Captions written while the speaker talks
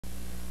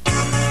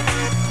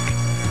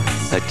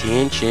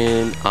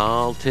Attention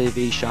all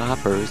TV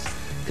shoppers,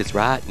 because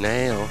right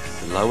now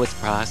the lowest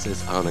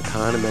prices on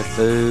economy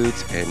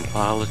foods and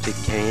quality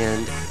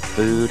canned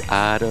food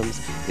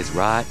items is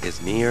right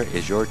as near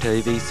as your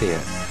TV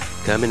set.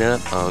 Coming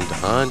up on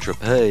DeAundra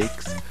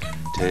Peek's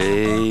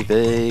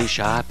TV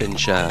Shopping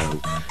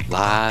Show,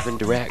 live and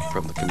direct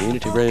from the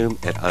community room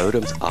at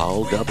Odom's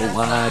all double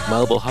wide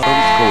mobile homes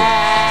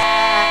court.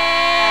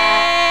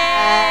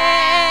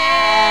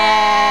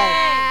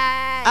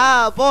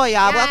 Oh boy,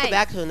 y'all, welcome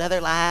back to another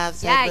live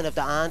segment of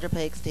DeAundra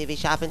Peek's TV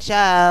Shopping Show.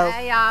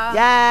 Hey, y'all.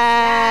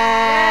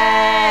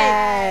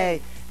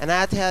 Yay! And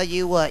I tell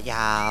you what,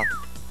 y'all.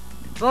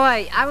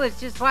 Boy, I was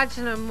just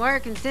watching them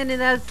work and sending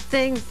those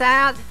things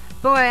out.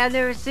 Boy, I've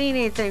never seen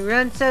anything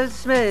run so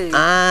smooth.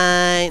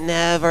 I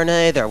never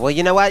neither. Well,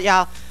 you know what,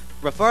 y'all?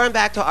 Referring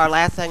back to our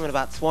last segment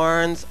about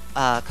Swarns,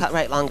 cut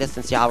rate long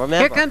distance, y'all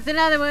remember. Here comes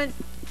another one.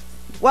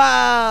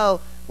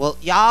 Whoa! Well,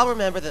 y'all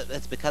remember that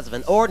it's because of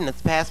an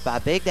ordinance passed by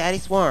Big Daddy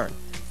Swarn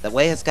that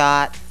we has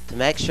got to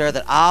make sure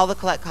that all the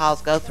collect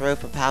calls go through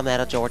from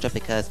Palmetto, Georgia,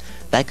 because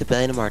they could be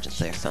an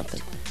emergency or something.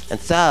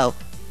 And so,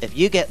 if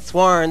you get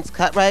Swarns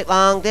cut rate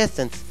long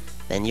distance,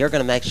 then you're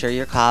going to make sure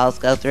your calls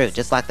go through.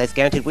 Just like they's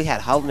guaranteed. We had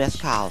a whole mess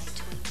of calls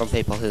from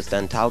people who's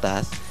done told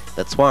us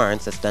that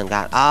Swarns has done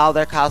got all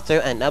their calls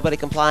through and nobody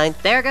complained.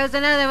 There goes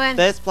another one.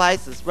 This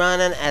place is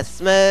running as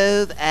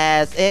smooth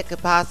as it could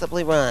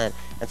possibly run.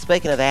 And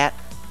speaking of that,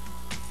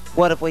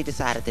 what have we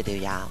decided to do,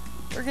 y'all?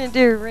 We're going to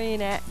do a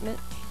reenactment.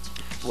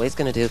 We're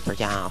going to do for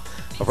y'all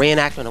a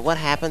reenactment of what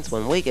happens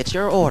when we get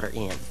your order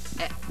in.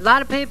 A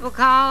lot of people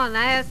call and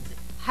ask,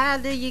 how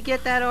do you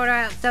get that order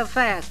out so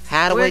fast?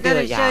 How do we do it, We're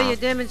going to show y'all? you a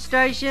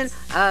demonstration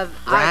of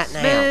Right our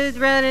smooth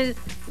running,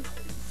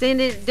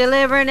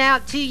 delivering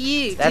out to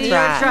you, That's to your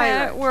right. trailer.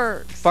 How it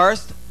works.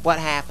 First, what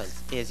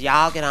happens is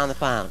y'all get on the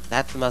phone.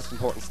 That's the most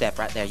important step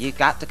right there. You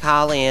got to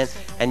call in,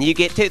 and you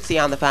get Tootsie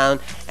on the phone,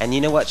 and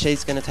you know what?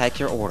 She's going to take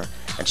your order.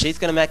 And she's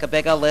going to make a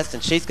big old list,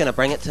 and she's going to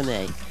bring it to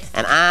me.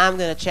 And I'm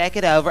going to check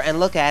it over and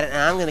look at it, and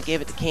I'm going to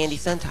give it to Candy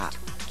Suntop.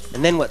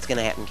 And then what's going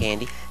to happen,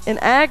 Candy? And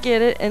I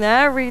get it, and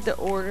I read the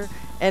order,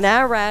 and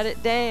I write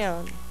it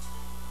down.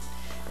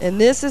 And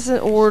this is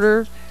an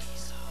order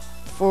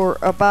for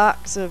a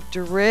box of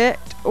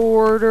direct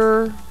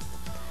order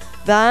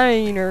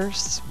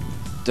Viners.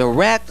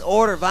 Direct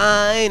order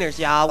Viners,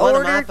 y'all. One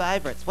of my Ordered-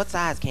 favorites. What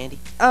size, Candy?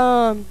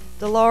 The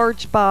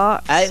large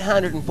box.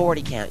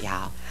 840 count,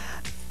 y'all.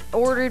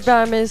 Ordered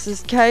by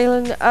Mrs.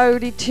 Kaylin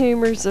Odie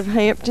Tumors of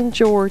Hampton,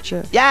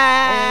 Georgia.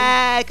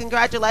 Yay!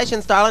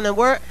 Congratulations, darling. And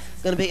we're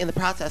going to be in the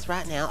process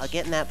right now of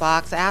getting that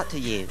box out to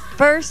you.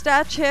 First,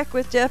 I check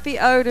with Duffy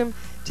Odom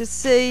to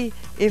see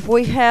if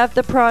we have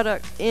the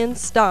product in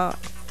stock.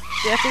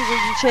 Duffy,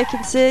 will you check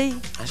and see?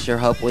 I sure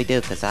hope we do,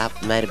 because I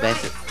made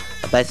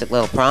a basic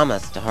little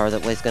promise to her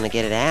that we was going to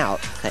get it out,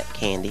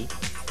 Candy.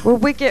 Well,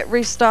 we get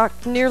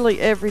restocked nearly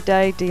every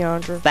day,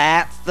 DeAundra.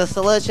 That's the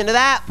solution to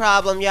that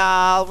problem,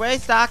 y'all.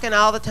 Restocking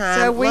all the time.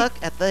 So Look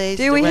at these.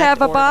 Do we direct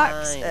have a order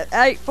box Viners. at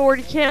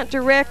 840 count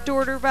direct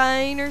order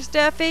Viners,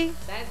 Duffy?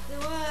 That's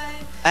the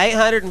one.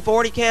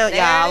 840 count,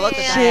 y'all. There Look it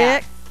at is. that.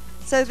 Check.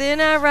 So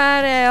then I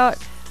write out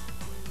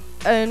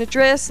an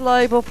address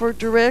label for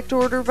direct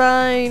order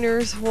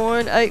Viners,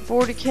 one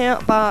 840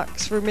 count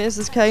box for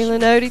Mrs.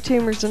 Kaylin Odie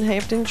Tumors in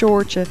Hampton,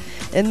 Georgia.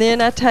 And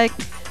then I take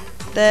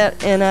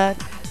that and I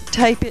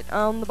tape it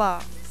on the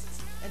box.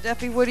 And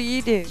Duffy, what do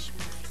you do?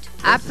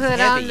 I This is put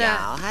heavy, on the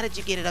y'all. How did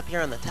you get it up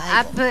here on the table?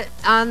 I put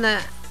on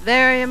the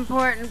very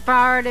important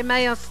priority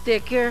mail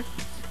sticker,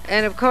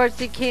 and of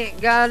course it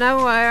can't go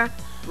nowhere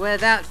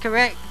without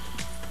correct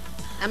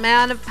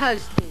amount of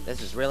postage.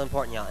 This is real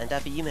important, y'all. And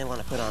Duffy, you may want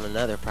to put on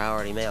another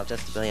priority mail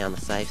just to be on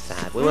the safe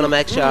side. We want to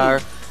make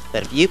sure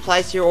that if you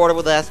place your order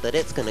with us, that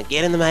it's going to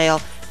get in the mail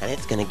and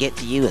it's going to get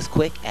to you as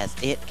quick as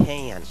it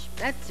can.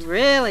 That's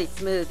really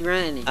smooth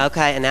running.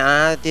 Okay, and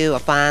now I do a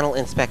final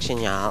inspection,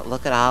 y'all.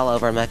 Look it all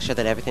over and make sure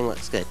that everything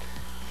looks good.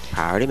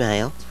 Priority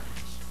mail.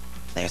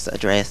 There's the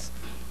address.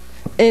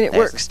 And it There's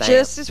works the stamp.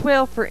 just as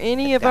well for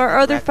any It's of got our the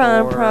other direct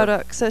fine order.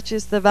 products, such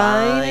as the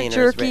Viner Viners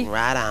Jerky, written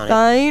right on it.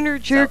 Viner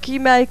Jerky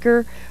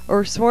Maker,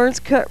 or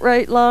Swarns Cut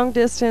Rate Long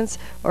Distance,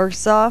 or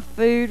Soft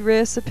Food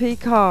Recipe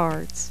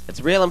Cards. It's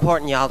real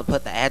important, y'all, to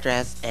put the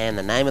address and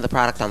the name of the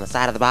product on the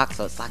side of the box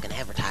so it's like an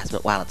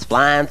advertisement while it's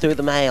flying through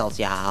the mails,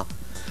 y'all.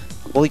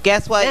 Well,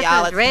 guess what, This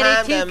y'all? is It's ready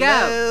time to to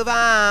go. move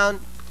on.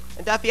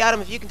 And Duffy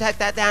Odom, if you can take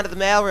that down to the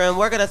mailroom,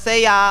 we're going to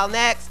see y'all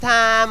next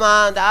time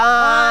on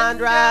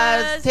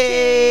DeAundra's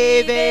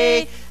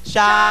TV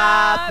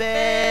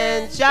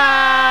Shopping Show.